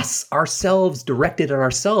us, ourselves, directed at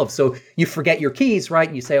ourselves. So you forget your keys, right?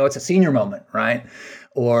 And you say, oh, it's a senior moment, right?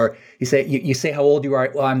 Or you say how old you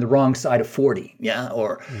are. Well, I'm the wrong side of 40. Yeah.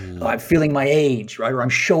 Or oh, I'm feeling my age, right? Or I'm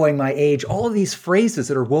showing my age. All of these phrases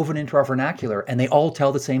that are woven into our vernacular, and they all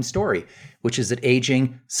tell the same story, which is that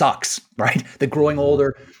aging sucks, right? That growing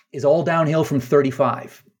older is all downhill from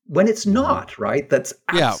 35. When it's not, right? That's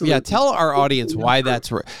absolutely Tell our audience why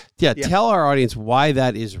that's Tell our audience why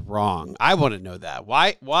that is wrong. I want to know that.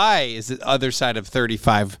 Why is the other side of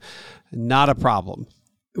 35 not a problem?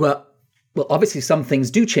 Well, Well, obviously, some things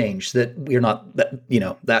do change that we're not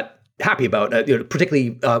that happy about,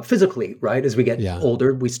 particularly physically, right? As we get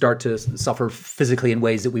older, we start to suffer physically in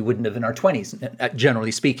ways that we wouldn't have in our 20s,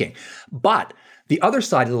 generally speaking. But the other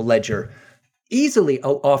side of the ledger easily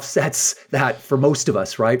offsets that for most of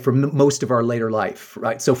us, right? For most of our later life,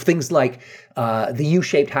 right? So things like the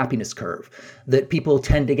U-shaped happiness curve, that people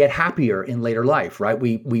tend to get happier in later life, right?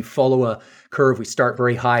 We follow a curve. We start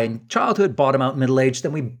very high in childhood, bottom out in middle age,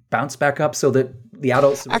 then we bounce back up so that the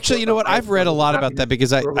adults... Actually, you know what? I've read a lot about that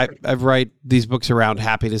because I've write these books around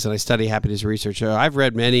happiness and I study happiness research. So I've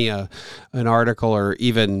read many an article or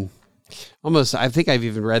even... Almost, I think I've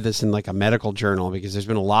even read this in like a medical journal because there's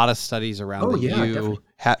been a lot of studies around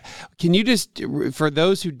Can you just, for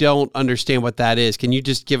those who don't understand what that is, can you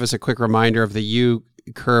just give us a quick reminder of the U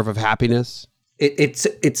curve of happiness? It's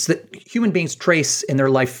that human beings trace in their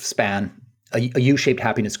lifespan a U-shaped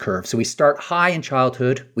happiness curve. So we start high in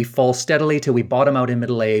childhood, we fall steadily till we bottom out in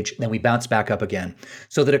middle age, then we bounce back up again.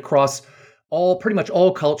 So that across pretty much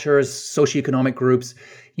all cultures, socioeconomic groups,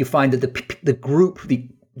 you find that the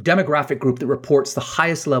demographic group that reports the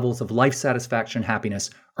highest levels of life satisfaction and happiness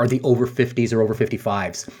are the over 50s or over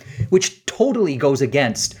 55s, which totally goes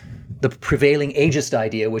against the prevailing ageist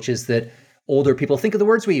idea, which is that older people, think of the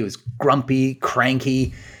words we use, grumpy,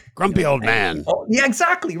 cranky. Grumpy old man. Oh, yeah,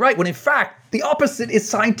 exactly, right. When in fact, the opposite is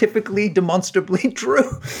scientifically demonstrably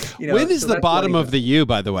true. When is the bottom of the U,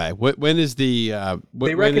 by the way? When is the...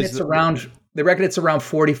 They reckon it's around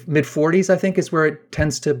 40, mid 40s, I think, is where it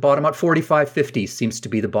tends to bottom out. 45, 50 seems to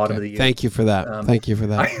be the bottom of the U. Thank you for that. Thank you for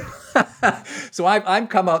that. So I've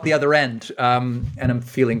come out the other end, and I'm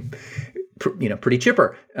feeling, pretty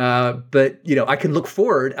chipper. But I can look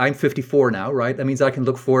forward. I'm 54 now, right? That means I can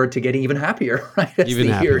look forward to getting even happier, right? As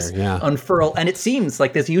the years unfurl, and it seems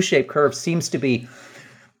like this U-shaped curve seems to be.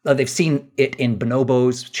 They've seen it in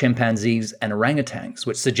bonobos, chimpanzees, and orangutans,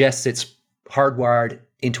 which suggests it's hardwired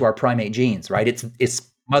into our primate genes, right?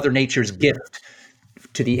 It's Mother Nature's gift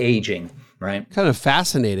to the aging, right? Kind of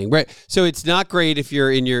fascinating, right? So it's not great if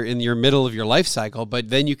you're in your middle of your life cycle, but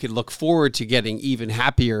then you could look forward to getting even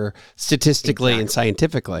happier statistically and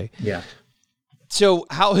scientifically. Yeah. So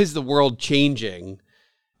how is the world changing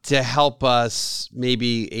to help us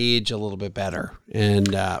maybe age a little bit better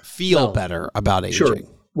and feel better about aging? Sure.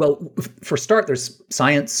 Well, for start, there's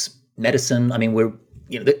science, medicine. I mean,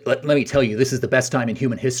 let me tell you, this is the best time in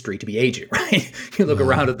human history to be aging, right? You look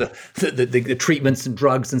around at the treatments and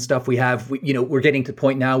drugs and stuff we have. We're getting to the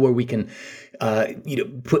point now where we can,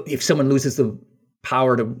 if someone loses the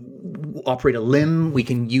power to operate a limb, we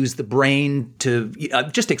can use the brain to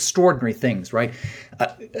just extraordinary things, right?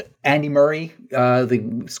 Andy Murray,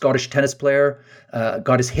 the Scottish tennis player,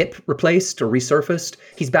 got his hip replaced or resurfaced.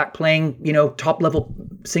 He's back playing, top level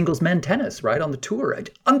singles men tennis, right, on the tour.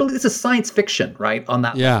 Unbelievable. This is science fiction, right, on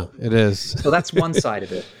that level. It is. So that's one side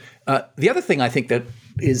of it. The other thing I think that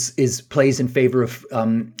is plays in favor of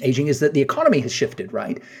aging is that the economy has shifted,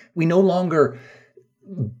 right? We no longer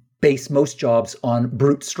base most jobs on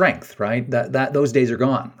brute strength, right? That those days are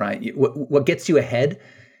gone, right? What gets you ahead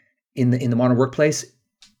in the modern workplace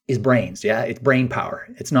is brains. Yeah, it's brain power.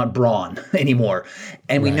 It's not brawn anymore.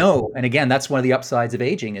 And we know, and again, that's one of the upsides of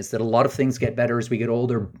aging is that a lot of things get better as we get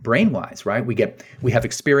older, brain-wise, right? We have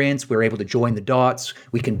experience. We're able to join the dots.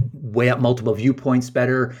 We can weigh up multiple viewpoints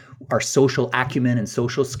better. Our social acumen and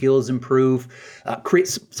social skills improve.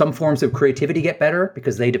 Some forms of creativity get better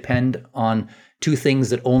because they depend on two things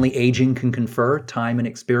that only aging can confer, time and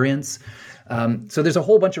experience. So there's a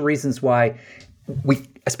whole bunch of reasons why we,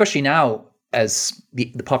 especially now as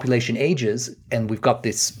the population ages and we've got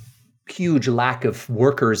this huge lack of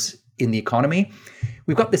workers in the economy,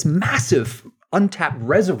 we've got this massive untapped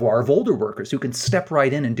reservoir of older workers who can step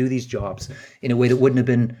right in and do these jobs in a way that wouldn't have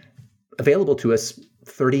been available to us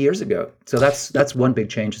 30 years ago. So that's one big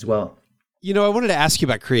change as well. I wanted to ask you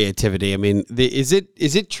about creativity. I mean, is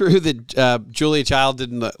it true that Julia Child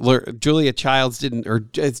didn't learn to cook? Julia Child,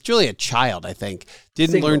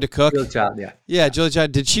 yeah. Yeah, Julia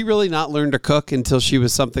Child. Did she really not learn to cook until she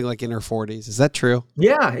was something like in her 40s? Is that true?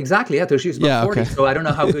 Yeah, exactly. Yeah, she was about 40. Okay. So I don't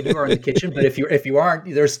know how good you are in the kitchen, but if you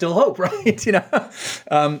aren't, there's still hope, right?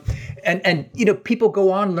 And people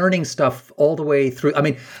go on learning stuff all the way through. I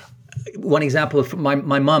mean, one example of my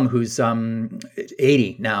mom, who's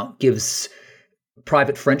 80 now, gives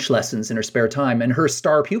private French lessons in her spare time, and her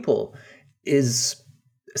star pupil is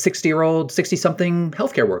a 60-something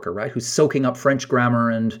healthcare worker, right, who's soaking up French grammar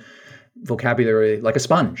and vocabulary like a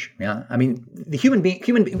sponge. Yeah, I mean, the human being,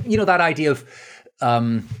 that idea of,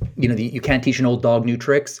 you can't teach an old dog new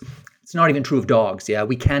tricks. It's not even true of dogs. Yeah,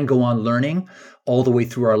 we can go on learning all the way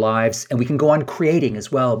through our lives, and we can go on creating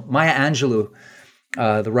as well. Maya Angelou,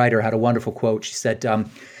 the writer, had a wonderful quote. She said,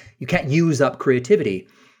 you can't use up creativity.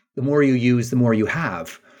 The more you use, the more you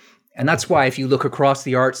have. And that's why if you look across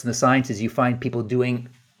the arts and the sciences, you find people doing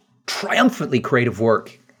triumphantly creative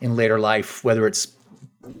work in later life, whether it's,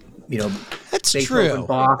 That's Beethoven, true.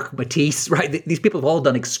 Bach, Matisse, right? These people have all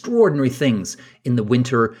done extraordinary things in the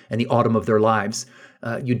winter and the autumn of their lives.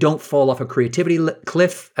 You don't fall off a creativity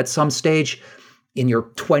cliff at some stage in your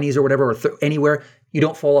 20s or whatever, or anywhere. You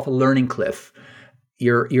don't fall off a learning cliff.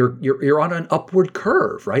 You're on an upward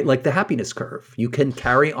curve, right? Like the happiness curve. You can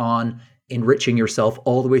carry on enriching yourself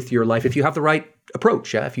all the way through your life if you have the right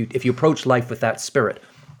approach. Yeah, if you approach life with that spirit.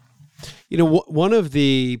 One of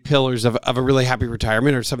the pillars of a really happy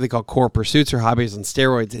retirement are something called core pursuits or hobbies on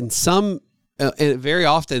steroids. And very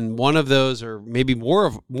often one of those, or maybe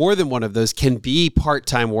more than one of those, can be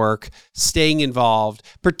part-time work, staying involved,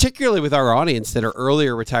 particularly with our audience that are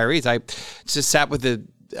earlier retirees. I just sat with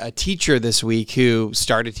a teacher this week who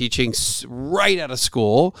started teaching right out of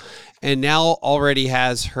school and now already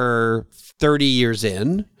has her 30 years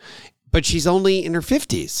in. But she's only in her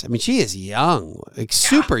 50s. I mean, she is young, like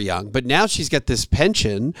super young. But now she's got this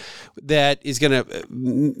pension that is going to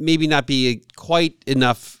maybe not be quite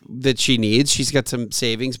enough that she needs. She's got some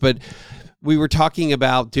savings. But we were talking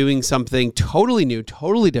about doing something totally new,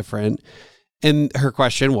 totally different. And her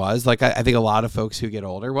question was, like, I think a lot of folks who get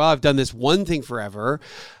older, well, I've done this one thing forever.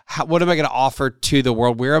 What am I going to offer to the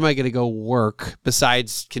world? Where am I going to go work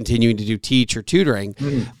besides continuing to do teach or tutoring?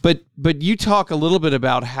 But you talk a little bit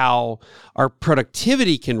about how our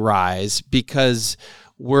productivity can rise because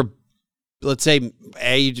we're, let's say,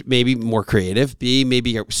 A, maybe more creative, B,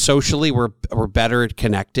 maybe socially we're better at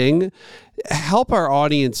connecting. Help our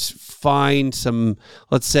audience find some,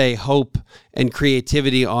 let's say, hope and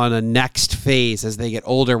creativity on a next phase as they get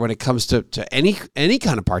older when it comes to any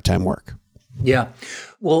kind of part-time work. Yeah.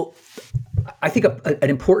 Well, I think an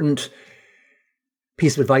important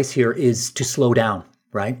piece of advice here is to slow down,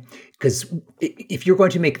 right? Because if you're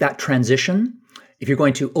going to make that transition, if you're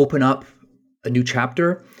going to open up a new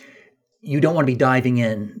chapter, you don't want to be diving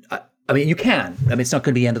in. I mean, you can. I mean, it's not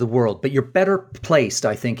going to be the end of the world, but you're better placed,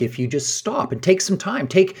 I think, if you just stop and take some time.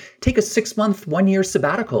 Take a 6-month, 1-year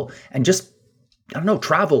sabbatical and just, I don't know,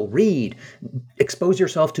 travel, read, expose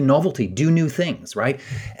yourself to novelty, do new things, right?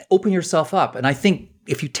 Open yourself up. And I think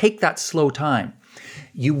if you take that slow time,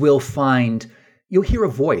 you'll hear a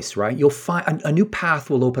voice, right? You'll find a new path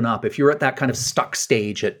will open up. If you're at that kind of stuck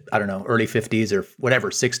stage at, I don't know, early 50s or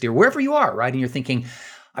whatever, 60 or wherever you are, right? And you're thinking,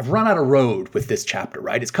 I've run out of road with this chapter,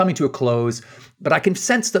 right? It's coming to a close, but I can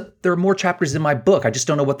sense that there are more chapters in my book. I just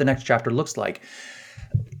don't know what the next chapter looks like.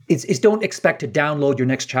 It's don't expect to download your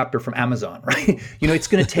next chapter from Amazon, right? It's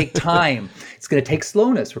going to take time. It's going to take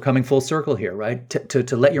slowness. We're coming full circle here, right?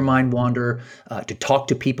 To let your mind wander, to talk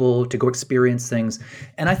to people, to go experience things.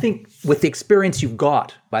 And I think with the experience you've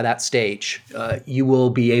got by that stage, you will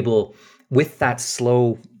be able, with that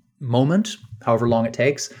slow moment, however long it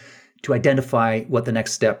takes, to identify what the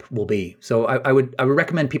next step will be. So I would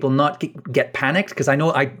recommend people not get panicked, because I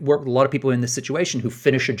know I work with a lot of people in this situation who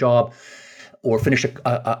finish a job or finish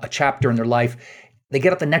a chapter in their life. They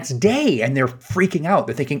get up the next day and they're freaking out.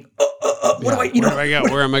 They're thinking, where do I go?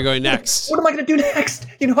 Where am I going next? What am I going to do next?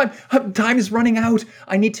 Time is running out.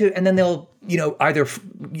 I need to, and then they'll, either,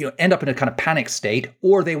 end up in a kind of panic state,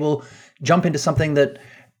 or they will jump into something that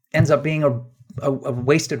ends up being a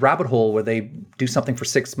wasted rabbit hole where they do something for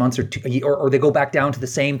 6 months or they go back down to the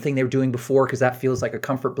same thing they were doing before because that feels like a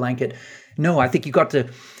comfort blanket. No, I think you got to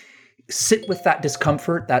sit with that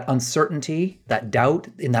discomfort, that uncertainty, that doubt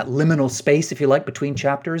in that liminal space, if you like, between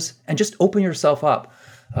chapters, and just open yourself up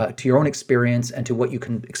to your own experience and to what you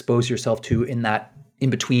can expose yourself to in that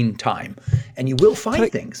in-between time. And you will find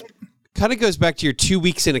things. Kind of goes back to your 2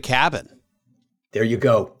 weeks in a cabin. There you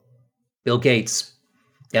go. Bill Gates.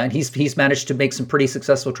 Yeah, and he's managed to make some pretty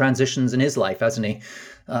successful transitions in his life, hasn't he?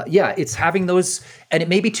 It's having those, and it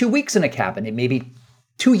may be 2 weeks in a cabin. It may be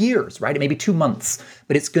 2 years, right? It may be 2 months,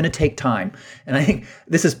 but it's going to take time. And I think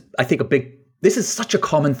this is such a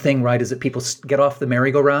common thing, right? Is that people get off the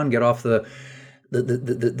merry-go-round, get off the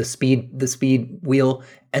speed wheel,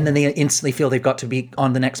 and then they instantly feel they've got to be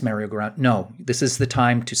on the next merry-go-round. No, this is the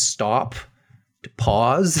time to stop, to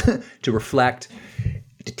pause, to reflect,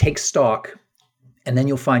 to take stock. And then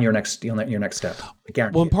you'll find your next step. I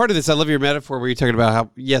guarantee. Well, and part of this, I love your metaphor where you're talking about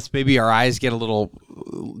how, yes, maybe our eyes get a little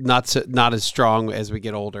not as strong as we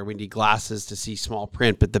get older. We need glasses to see small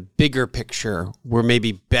print, but the bigger picture we're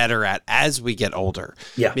maybe better at as we get older.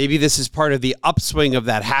 Yeah. Maybe this is part of the upswing of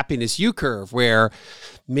that happiness U curve, where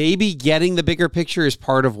maybe getting the bigger picture is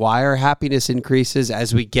part of why our happiness increases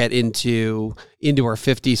as we get into our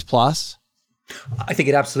 50s plus? I think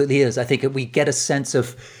it absolutely is. I think we get a sense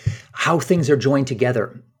of how things are joined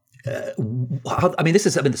together.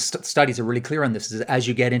 The studies are really clear on this. Is as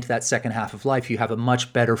you get into that second half of life, you have a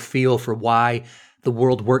much better feel for why the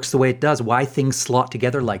world works the way it does, why things slot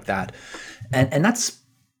together like that. And that's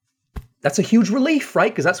a huge relief,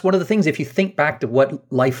 right? Because that's one of the things, if you think back to what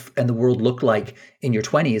life and the world looked like in your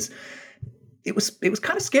 20s, it was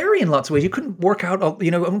kind of scary in lots of ways. You couldn't work out, I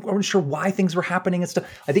wasn't sure why things were happening and stuff.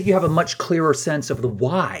 I think you have a much clearer sense of the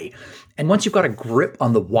why. And once you've got a grip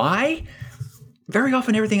on the why, very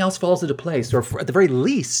often everything else falls into place. Or at the very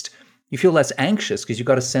least, you feel less anxious because you've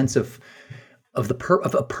got a sense of a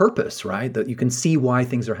purpose, right? That you can see why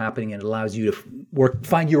things are happening, and it allows you to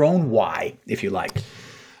find your own why, if you like.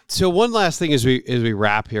 So one last thing as we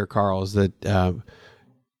wrap here, Carl, is that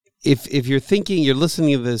if you're thinking, you're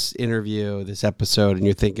listening to this interview, this episode, and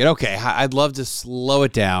you're thinking, okay, I'd love to slow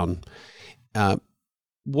it down.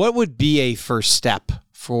 What would be a first step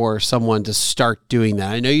for someone to start doing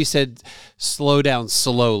that? I know you said slow down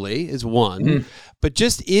slowly is one, but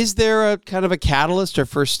just, is there a kind of a catalyst or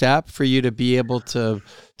first step for you to be able to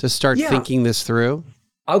start thinking this through?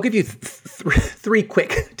 I'll give you three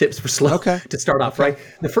quick tips for slow to start off, right?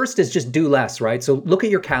 The first is just do less, right? So look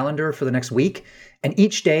at your calendar for the next week, and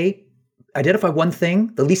each day identify one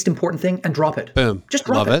thing, the least important thing, and drop it. Boom. Just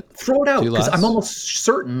drop it. Throw it out, because I'm almost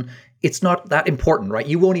certain it's not that important, right?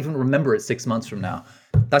 You won't even remember it 6 months from now.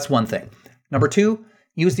 That's one thing. Number two,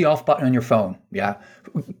 use the off button on your phone. Yeah.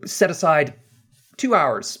 Set aside 2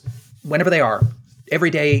 hours, whenever they are, every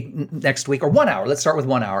day next week, or 1 hour. Let's start with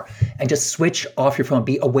 1 hour, and just switch off your phone.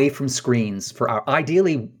 Be away from screens for hour.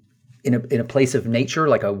 Ideally in a place of nature,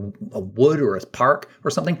 like a wood or a park or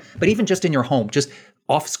something. But even just in your home, just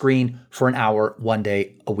off screen for an hour, 1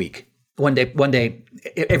 day a week. One day,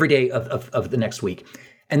 every day of the next week.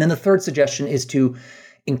 And then the third suggestion is to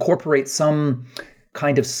incorporate some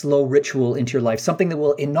kind of slow ritual into your life, something that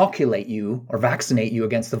will inoculate you or vaccinate you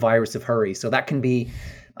against the virus of hurry. So that can be,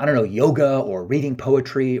 yoga or reading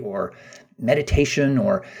poetry or meditation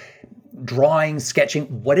or drawing, sketching,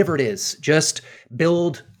 whatever it is. Just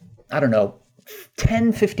build,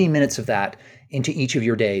 10, 15 minutes of that into each of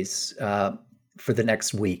your days for the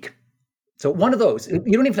next week. So one of those,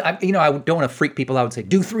 you don't even, I don't want to freak people out and say,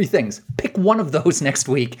 do 3 things. Pick one of those next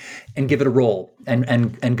week and give it a roll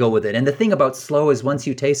and go with it. And the thing about slow is once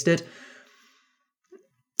you taste it,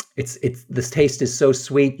 this taste is so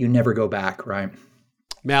sweet, you never go back, right?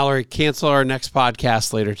 Mallory, cancel our next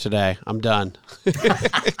podcast later today. I'm done.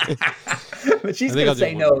 But she's going to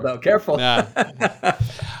say no, though. Careful. Well,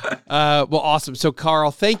 awesome. So,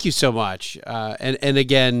 Carl, thank you so much. And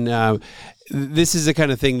again, this is the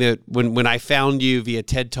kind of thing that when I found you via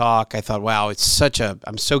TED Talk, I thought, wow,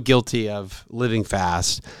 I'm so guilty of living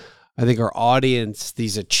fast. I think our audience,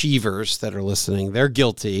 these achievers that are listening, they're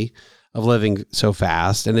guilty of living so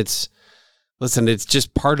fast. And it's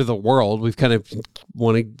just part of the world. We've kind of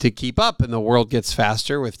wanted to keep up, and the world gets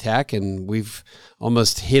faster with tech, and we've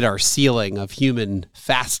almost hit our ceiling of human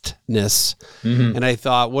fastness. Mm-hmm. And I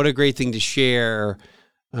thought, what a great thing to share,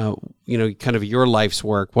 kind of your life's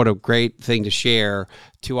work. What a great thing to share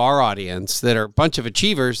to our audience that are a bunch of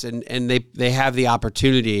achievers, and they have the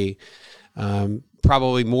opportunity,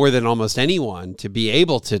 probably more than almost anyone, to be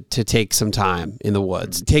able to take some time in the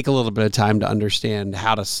woods, take a little bit of time to understand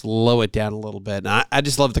how to slow it down a little bit. And I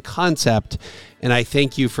just love the concept, and I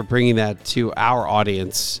thank you for bringing that to our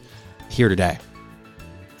audience here today.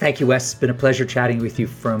 Thank you, Wes. It's been a pleasure chatting with you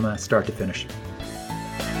from start to finish.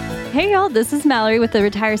 Hey y'all, this is Mallory with the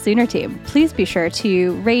Retire Sooner team. Please be sure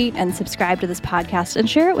to rate and subscribe to this podcast and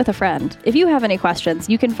share it with a friend. If you have any questions,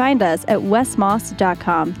 you can find us at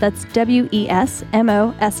wesmoss.com. That's WESMOSS.com.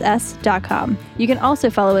 You can also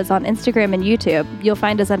follow us on Instagram and YouTube. You'll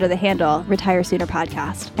find us under the handle Retire Sooner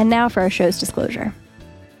Podcast. And now for our show's disclosure.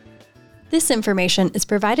 This information is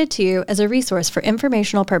provided to you as a resource for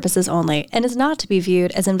informational purposes only and is not to be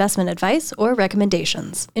viewed as investment advice or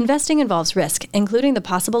recommendations. Investing involves risk, including the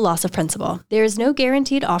possible loss of principal. There is no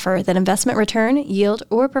guaranteed offer that investment return, yield,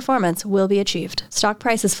 or performance will be achieved. Stock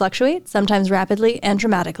prices fluctuate, sometimes rapidly and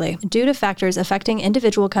dramatically, due to factors affecting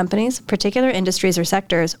individual companies, particular industries or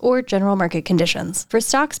sectors, or general market conditions. For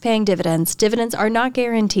stocks paying dividends, dividends are not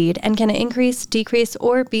guaranteed and can increase, decrease,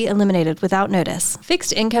 or be eliminated without notice.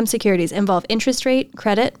 Fixed income securities involve interest rate,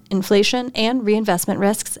 credit, inflation, and reinvestment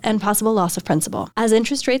risks, and possible loss of principal. As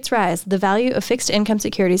interest rates rise, the value of fixed income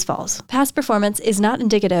securities falls. Past performance is not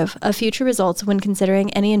indicative of future results when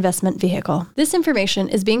considering any investment vehicle. This information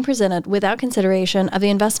is being presented without consideration of the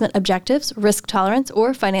investment objectives, risk tolerance,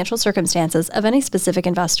 or financial circumstances of any specific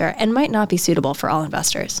investor and might not be suitable for all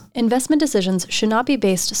investors. Investment decisions should not be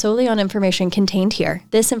based solely on information contained here.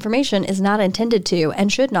 This information is not intended to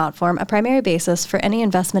and should not form a primary basis for any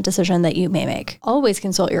investment decision that you may make. Always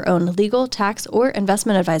consult your own legal, tax, or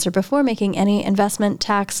investment advisor before making any investment,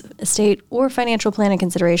 tax, estate, or financial planning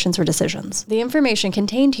considerations or decisions. The information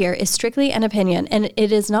contained here is strictly an opinion, and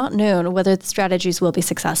it is not known whether the strategies will be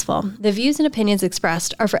successful. The views and opinions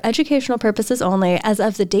expressed are for educational purposes only as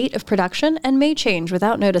of the date of production and may change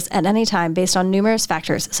without notice at any time based on numerous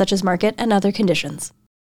factors such as market and other conditions.